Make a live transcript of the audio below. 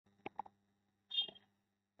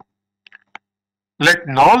Let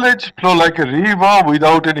knowledge flow like a river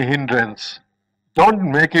without any hindrance.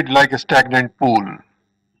 Don't make it like a stagnant pool.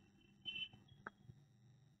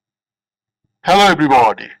 Hello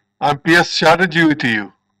everybody, I'm PS Chatterjee with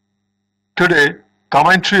you. Today,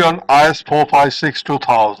 commentary on IS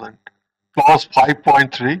 456-2000, Clause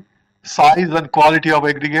 5.3, Size and Quality of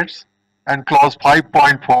Aggregates, and Clause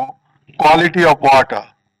 5.4, Quality of Water.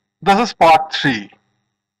 This is Part 3.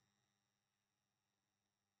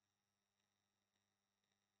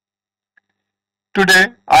 Today,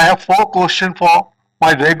 I have 4 questions for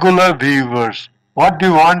my regular viewers. What do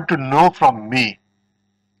you want to know from me?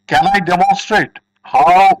 Can I demonstrate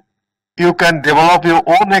how you can develop your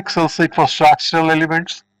own Excel sheet for structural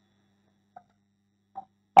elements?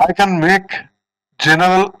 I can make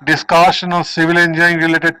general discussion on civil engineering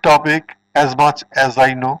related topic as much as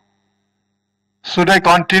I know. Should I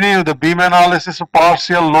continue the beam analysis of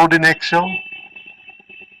partial load in Excel?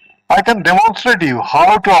 I can demonstrate you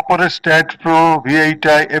how to operate StatPro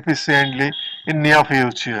V8i efficiently in near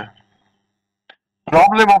future.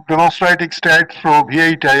 Problem of demonstrating StatPro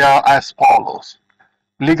V8i are as follows.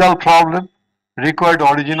 Legal problem, required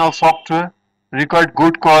original software, required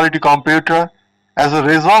good quality computer. As a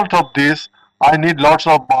result of this, I need lots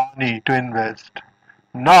of money to invest.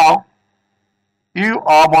 Now, you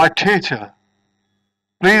are my teacher.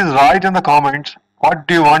 Please write in the comments what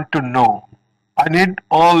do you want to know. I need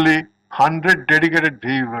only 100 dedicated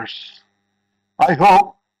viewers. I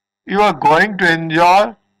hope you are going to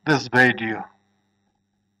enjoy this video.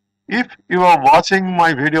 If you are watching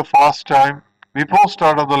my video first time, before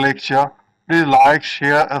start of the lecture, please like,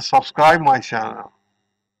 share and subscribe my channel.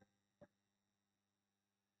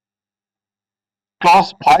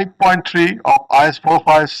 Clause 5.3 of IS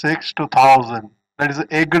 456-2000, that is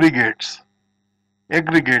aggregates.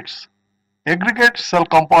 Aggregates. Aggregates shall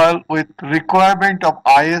compile with requirement of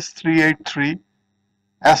IS 383.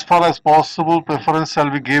 As far as possible, preference shall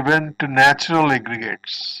be given to natural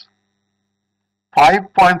aggregates.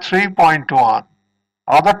 5.3.1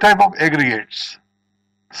 Other type of aggregates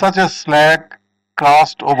such as slag,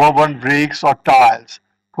 crust, overburnt bricks or tiles,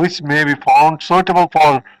 which may be found suitable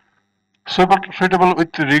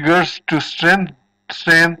with regards to strength,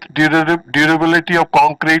 durability of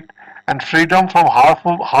concrete, and freedom from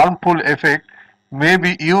harmful effect, may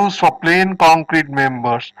be used for plain concrete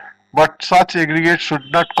members, but such aggregates should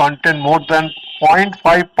not contain more than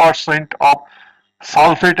 0.5% of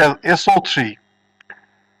sulfate as SO3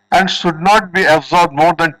 and should not be absorbed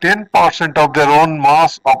more than 10% of their own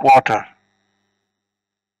mass of water.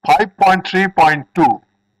 5.3.2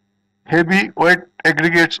 Heavy weight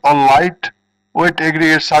aggregates or light weight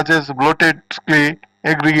aggregates such as bloated clay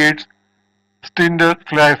aggregates, tinder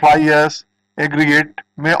fly ash aggregate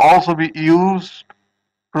may also be used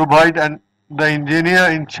provided the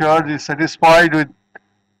engineer in charge is satisfied with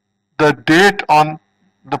the date on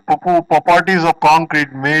the properties of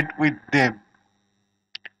concrete made with them.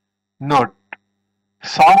 Note: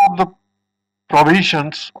 some of the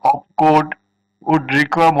provisions of code would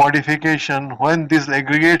require modification when these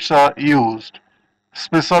aggregates are used.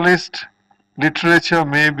 Specialist literature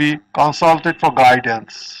may be consulted for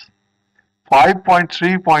guidance.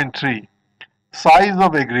 5.3.3 Size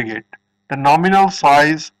of aggregate. The nominal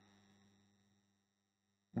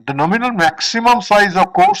maximum size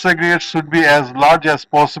of coarse aggregate should be as large as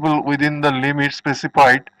possible within the limit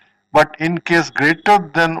specified, but in case greater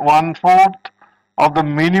than 1/4 of the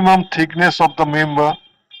minimum thickness of the member,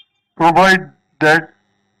 provided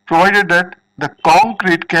that the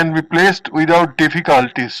concrete can be placed without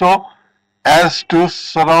difficulty so as to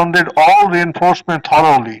surrounded all reinforcement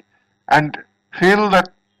thoroughly and fill the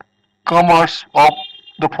comers of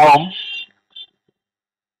the form.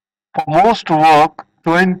 For most work,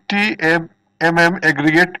 20 mm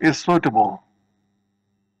aggregate is suitable.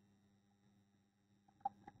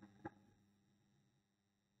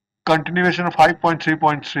 Continuation of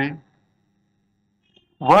 5.3.3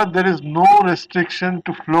 Where there is no restriction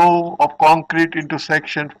to flow of concrete into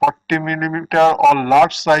section, 40 mm or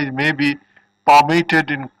large size may be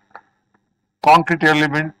permitted in concrete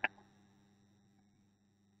element.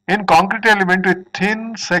 In concrete element with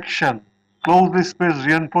thin section, closely spaced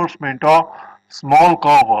reinforcement or small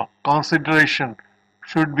cover, consideration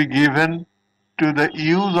should be given to the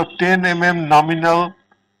use of 10 mm nominal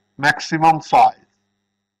maximum size.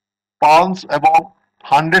 Palms above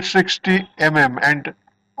 160 mm and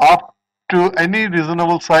up to any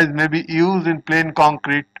reasonable size may be used in plain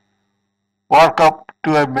concrete. Work up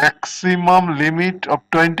to a maximum limit of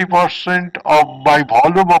 20% by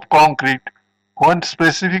volume of concrete when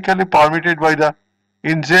specifically permitted by the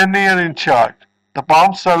engineer in charge. The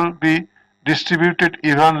pumps shall be distributed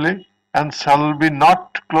evenly. and shall be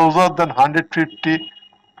not closer than 150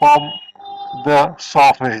 from the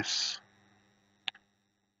surface.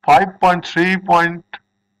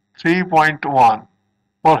 5.3.3.1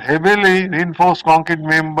 For heavily reinforced concrete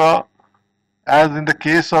member, as in the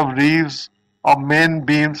case of reefs or main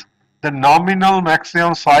beams, the nominal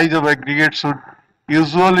maximum size of aggregate should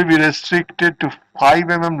usually be restricted to 5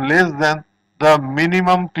 mm less than the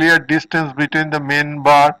minimum clear distance between the main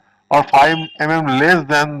bar or 5 mm less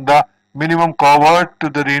than the minimum covered to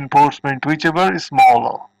the reinforcement, whichever is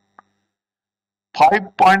smaller.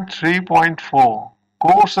 5.3.4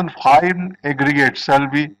 Coarse and fine aggregates shall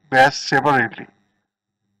be based separately.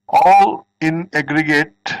 All in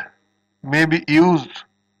aggregate may be used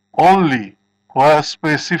only where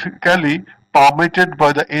specifically permitted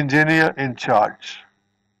by the engineer in charge.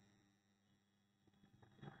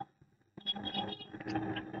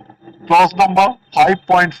 Clause number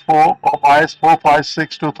 5.4 of IS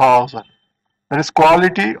 456-2000. That is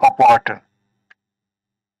quality of water.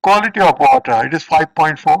 Quality of water, it is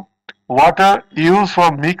 5.4. Water used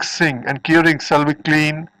for mixing and curing shall be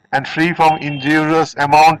clean and free from injurious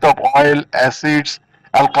amount of oil, acids,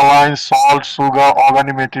 alkaline, salt, sugar,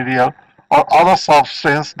 organic material, or other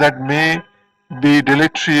substance that may be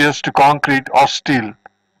deleterious to concrete or steel.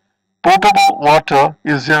 Potable water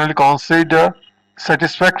is generally considered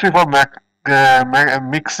satisfactory for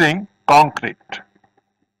mixing concrete.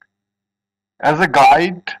 As a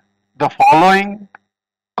guide, the following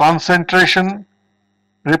concentration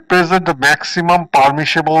represent the maximum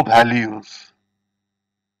permissible values.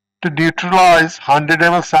 To neutralize 100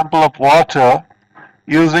 ml sample of water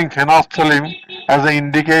using phenolphthalein as an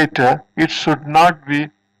indicator, it should not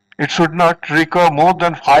require more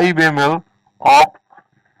than 5 ml of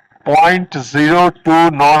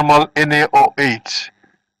 0.02 normal NaOH.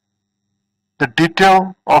 The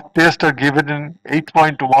detail of tests are given in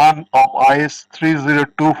 8.1 of IS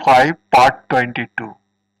 3025 part 22.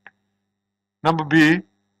 Number B.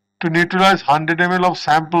 To neutralize 100 ml of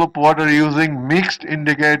sample of water using mixed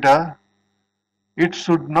indicator, it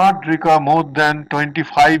should not require more than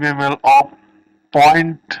 25 ml of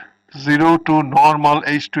 0.02 normal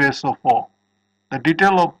H2SO4. The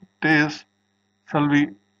detail of this shall be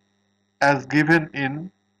as given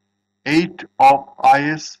in 8 of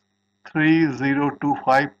IS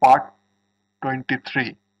 3025 part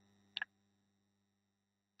 23.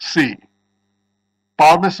 C.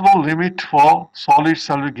 Permissible limit for solids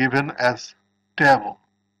shall be given as table.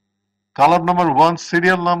 Column number 1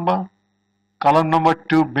 serial number, column number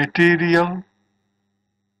 2 material,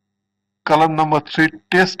 column number 3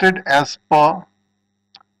 tested as per,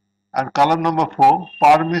 and column number 4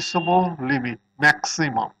 permissible limit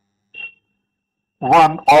maximum.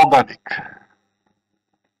 1 organic.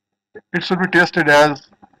 It should be tested as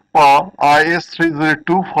per IS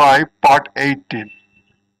 3025 part 18.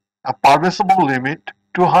 A permissible limit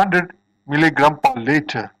 200 milligram per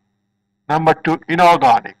liter. Number 2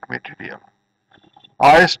 inorganic material.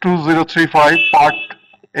 IS 2035 part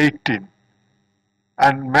 18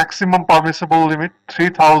 and maximum permissible limit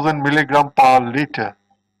 3000 milligram per liter.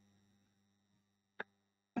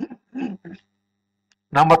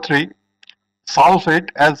 Number 3 sulfate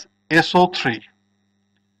as SO3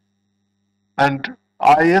 and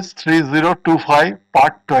IS 3025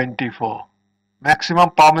 part 24. Maximum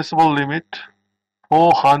permissible limit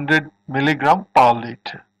 400 milligram per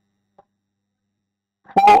liter.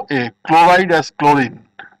 4A chloride as chlorine.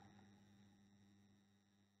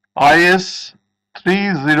 IS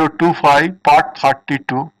 3025 part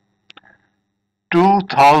 32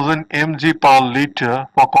 2000 mg per liter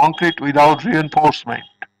for concrete without reinforcement.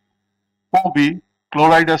 4B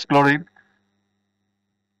chloride as chlorine.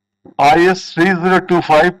 IS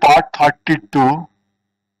 3025 part 32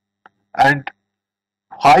 and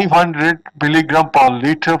 500 milligram per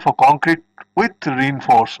liter for concrete with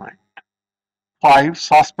reinforcement. 5.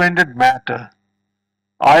 Suspended matter.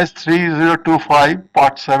 IS 3025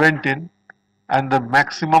 part 17 and the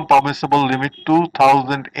maximum permissible limit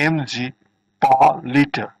 2000 mg per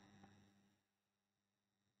liter.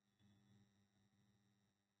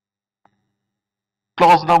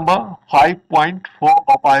 Clause number 5.4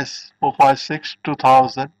 of IS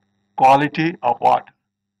 456-2000 Quality of water.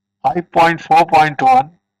 5.4.1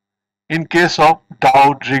 In case of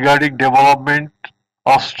doubt regarding development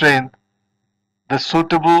of strength, the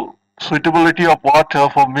suitability of water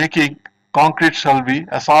for making concrete shall be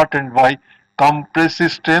ascertained by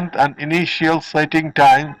compressive strength and initial setting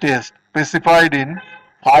time test specified in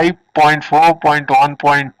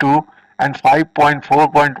 5.4.1.2 and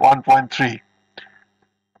 5.4.1.3.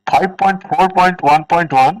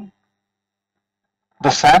 5.4.1.1 The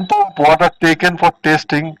sample of water taken for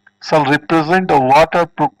testing shall represent the water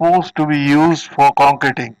proposed to be used for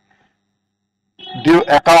concreting, due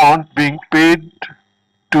account being paid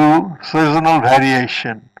to seasonal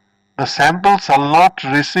variation. The sample shall not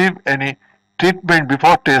receive any treatment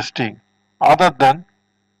before testing, other than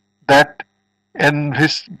that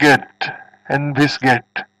envisaged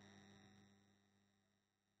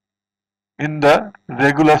in the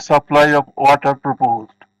regular supply of water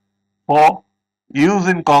proposed. For use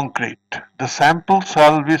in concrete, the sample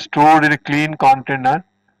shall be stored in a clean container,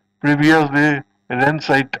 previously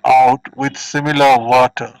rinsed out with similar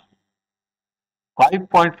water.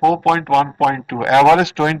 5.4.1.2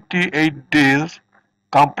 Average 28 days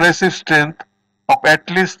compressive strength of at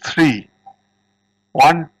least 3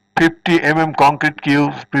 150 concrete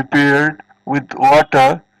cubes prepared with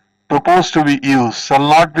water proposed to be used shall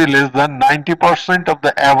not be less than 90% of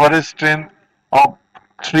the average strength of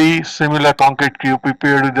 3 similar concrete cubes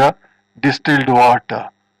prepared with the distilled water.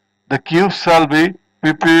 The cubes shall be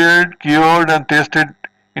prepared, cured and tested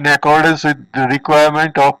in accordance with the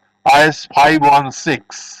requirement of IS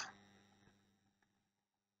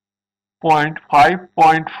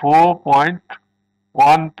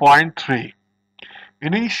 516.5.4.1.3.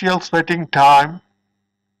 Initial setting time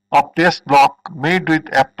of test block made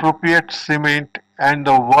with appropriate cement and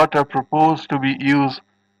the water proposed to be used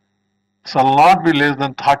shall not be less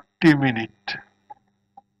than 30 minutes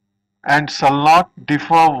and shall not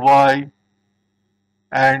differ by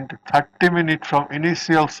and 30 minutes from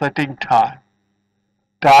initial setting time.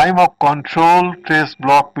 Time of control test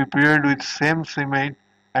block prepared with same cement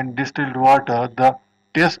and distilled water. The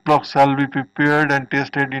test block shall be prepared and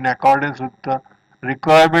tested in accordance with the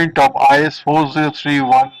requirement of IS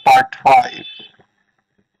 4031 Part 5.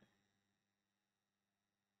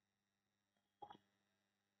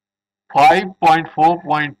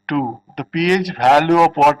 5.4.2 The pH value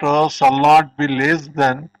of water shall not be less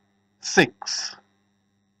than 6.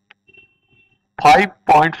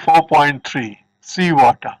 5.4.3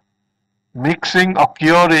 Seawater Mixing or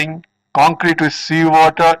curing concrete with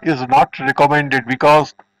seawater is not recommended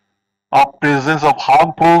because of presence of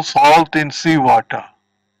harmful salt in seawater.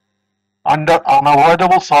 Under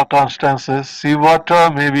unavoidable circumstances,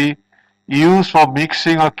 seawater may be used for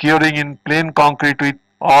mixing or curing in plain concrete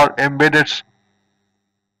or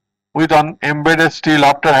with an embedded steel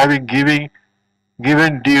after having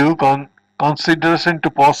given due consideration to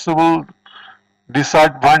possible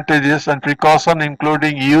disadvantages and precaution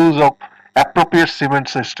including use of appropriate cement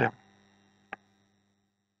system.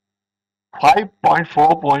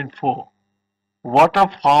 5.4.4 Water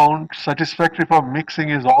found satisfactory for mixing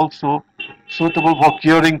is also suitable for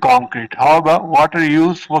curing concrete. However, water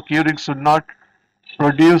used for curing should not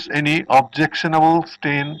produce any objectionable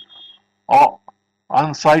stain or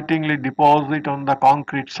unsightly deposit on the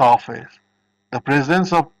concrete surface. The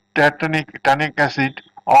presence of tannic acid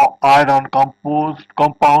or iron compounds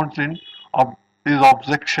is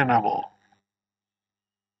objectionable.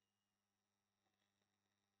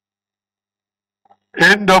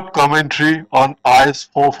 End of commentary on IS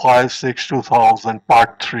 456-2000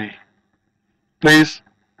 Part 3. Please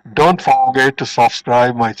don't forget to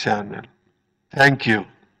subscribe my channel. Thank you.